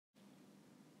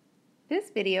This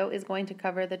video is going to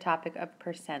cover the topic of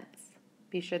percents.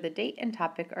 Be sure the date and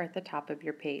topic are at the top of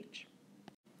your page.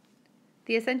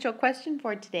 The essential question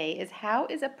for today is, how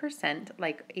is a percent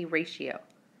like a ratio?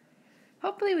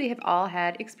 Hopefully we have all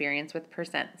had experience with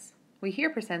percents. We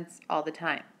hear percents all the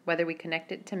time, whether we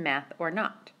connect it to math or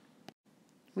not.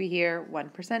 We hear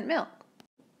 1% milk.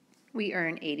 We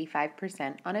earn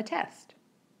 85% on a test.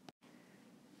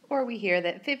 Or we hear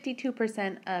that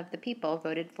 52% of the people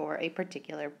voted for a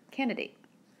particular candidate.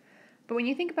 But when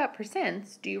you think about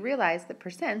percents, do you realize that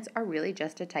percents are really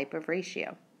just a type of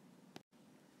ratio?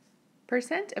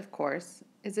 Percent, of course,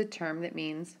 is a term that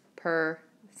means per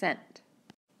cent.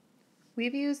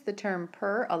 We've used the term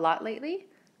per a lot lately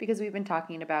because we've been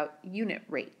talking about unit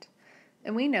rate.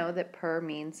 And we know that per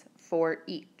means for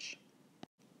each.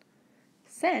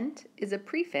 Cent is a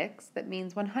prefix that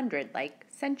means 100, like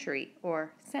century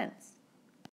or cents.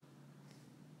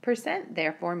 Percent,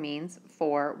 therefore, means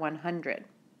for 100.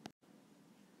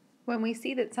 When we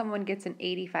see that someone gets an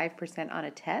 85% on a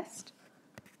test,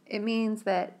 it means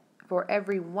that for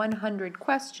every 100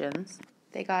 questions,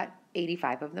 they got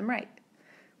 85 of them right.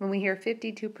 When we hear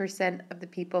 52% of the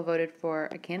people voted for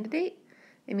a candidate,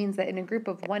 it means that in a group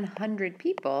of 100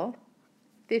 people,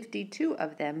 52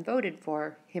 of them voted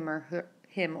for him or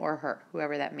her,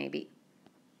 whoever that may be.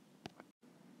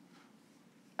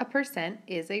 A percent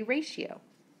is a ratio.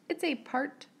 It's a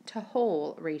part to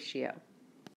whole ratio.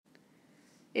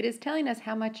 It is telling us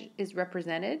how much is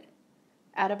represented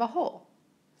out of a whole.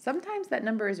 Sometimes that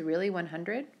number is really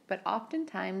 100, but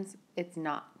oftentimes it's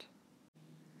not.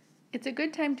 It's a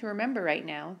good time to remember right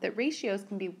now that ratios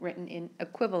can be written in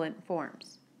equivalent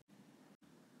forms.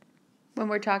 When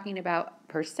we're talking about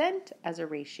percent as a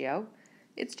ratio,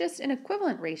 it's just an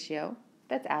equivalent ratio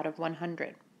that's out of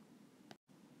 100.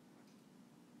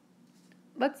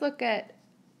 Let's look at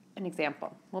an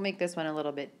example. We'll make this one a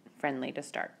little bit friendly to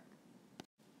start.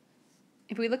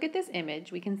 If we look at this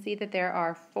image, we can see that there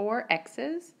are 4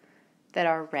 X's that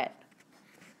are red,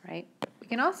 right? We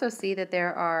can also see that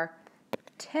there are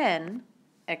 10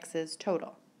 X's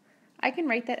total. I can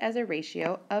write that as a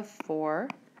ratio of 4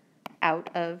 out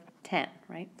of 10,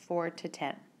 right? 4 to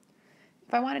 10.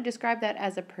 If I want to describe that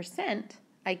as a percent,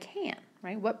 I can,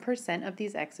 right? What percent of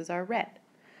these X's are red?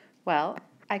 Well,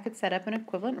 I could set up an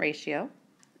equivalent ratio,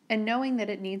 and knowing that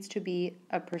it needs to be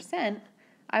a percent,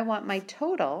 I want my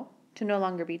total to no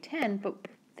longer be 10, but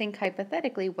think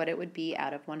hypothetically what it would be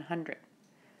out of 100.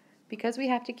 Because we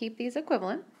have to keep these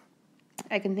equivalent,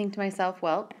 I can think to myself,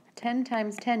 well, 10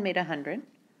 times 10 made 100,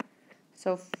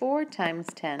 so 4 times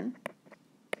 10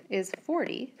 is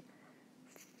 40.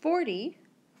 40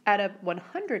 out of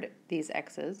 100 of these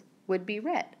X's would be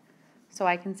red. So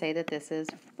I can say that this is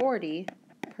 40%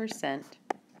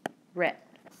 red.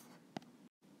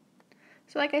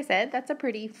 So like I said, that's a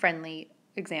pretty friendly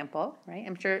example, right?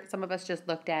 I'm sure some of us just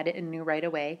looked at it and knew right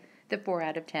away that 4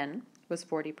 out of 10 was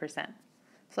 40%.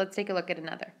 So let's take a look at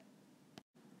another.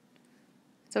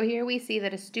 So here we see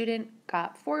that a student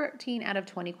got 14 out of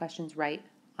 20 questions right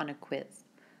on a quiz.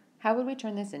 How would we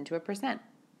turn this into a percent?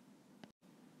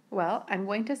 Well, I'm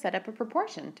going to set up a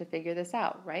proportion to figure this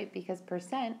out, right? Because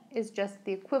percent is just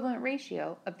the equivalent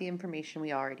ratio of the information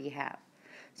we already have.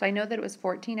 So I know that it was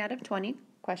 14 out of 20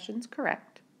 questions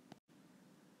correct.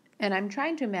 And I'm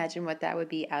trying to imagine what that would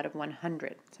be out of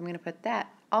 100. So I'm going to put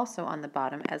that also on the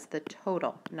bottom as the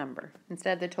total number.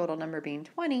 Instead of the total number being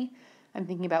 20, I'm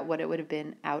thinking about what it would have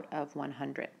been out of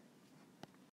 100.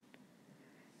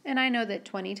 And I know that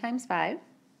 20 times 5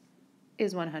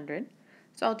 is 100.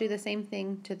 So I'll do the same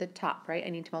thing to the top, right? I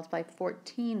need to multiply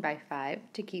 14 by 5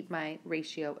 to keep my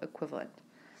ratio equivalent.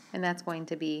 And that's going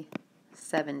to be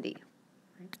 70.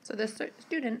 So the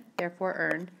student therefore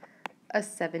earned a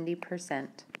 70%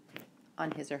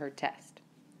 on his or her test.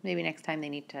 Maybe next time they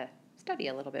need to study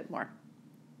a little bit more.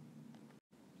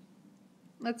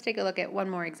 Let's take a look at one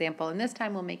more example, and this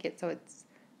time we'll make it so it's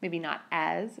maybe not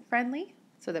as friendly,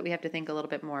 so that we have to think a little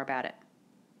bit more about it.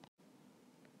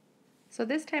 So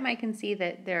this time I can see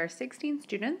that there are 16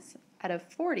 students out of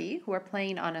 40 who are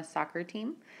playing on a soccer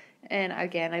team. And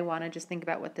again, I want to just think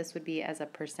about what this would be as a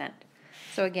percent.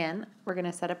 So again, we're going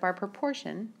to set up our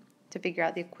proportion to figure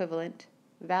out the equivalent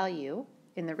value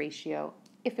in the ratio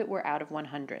if it were out of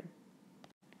 100.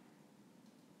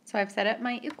 So I've set up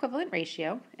my equivalent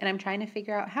ratio, and I'm trying to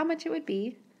figure out how much it would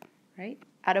be, right,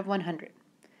 out of 100.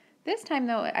 This time,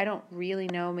 though, I don't really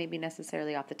know, maybe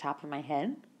necessarily off the top of my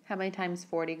head, how many times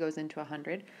 40 goes into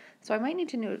 100. So I might need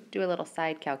to do a little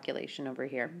side calculation over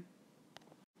here.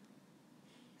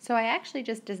 So I actually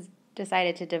just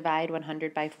decided to divide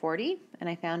 100 by 40, and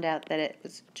I found out that it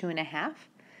was 2.5.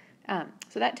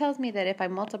 So that tells me that if I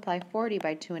multiply 40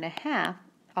 by 2.5,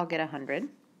 I'll get 100.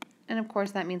 And of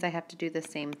course, that means I have to do the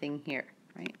same thing here,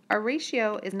 right? Our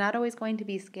ratio is not always going to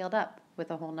be scaled up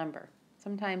with a whole number.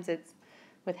 Sometimes it's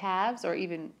with halves or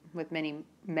even with many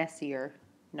messier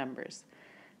numbers.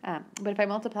 But if I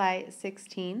multiply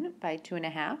 16 by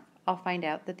 2.5, I'll find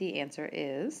out that the answer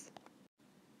is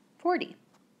 40.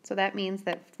 So that means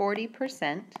that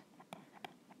 40%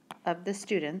 of the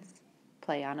students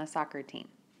play on a soccer team.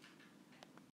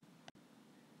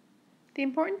 The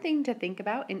important thing to think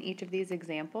about in each of these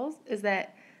examples is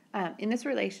that in this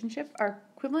relationship, our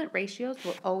equivalent ratios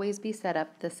will always be set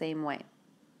up the same way.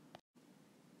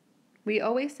 We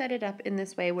always set it up in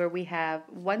this way where we have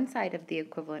one side of the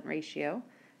equivalent ratio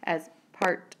as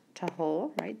part to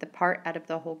whole, right, the part out of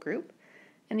the whole group,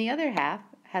 and the other half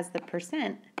has the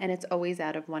percent, and it's always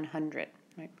out of 100,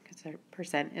 right, because our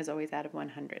percent is always out of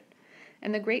 100.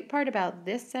 And the great part about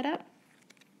this setup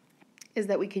is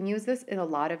that we can use this in a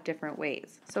lot of different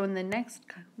ways. So in the next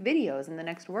videos, in the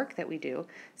next work that we do,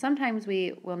 sometimes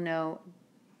we will know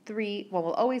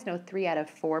we'll always know 3 out of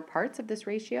 4 parts of this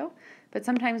ratio, but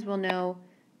sometimes we'll know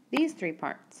these 3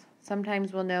 parts.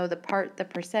 Sometimes we'll know the part, the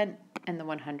percent, and the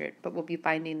 100, but we'll be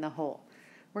finding the whole.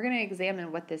 We're going to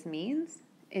examine what this means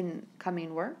in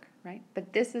coming work, right?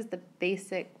 But this is the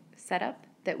basic setup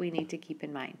that we need to keep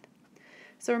in mind.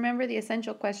 So remember, the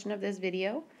essential question of this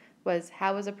video was,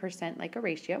 how is a percent like a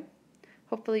ratio?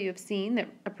 Hopefully you've seen that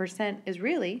a percent is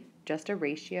really just a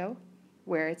ratio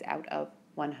where it's out of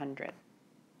 100.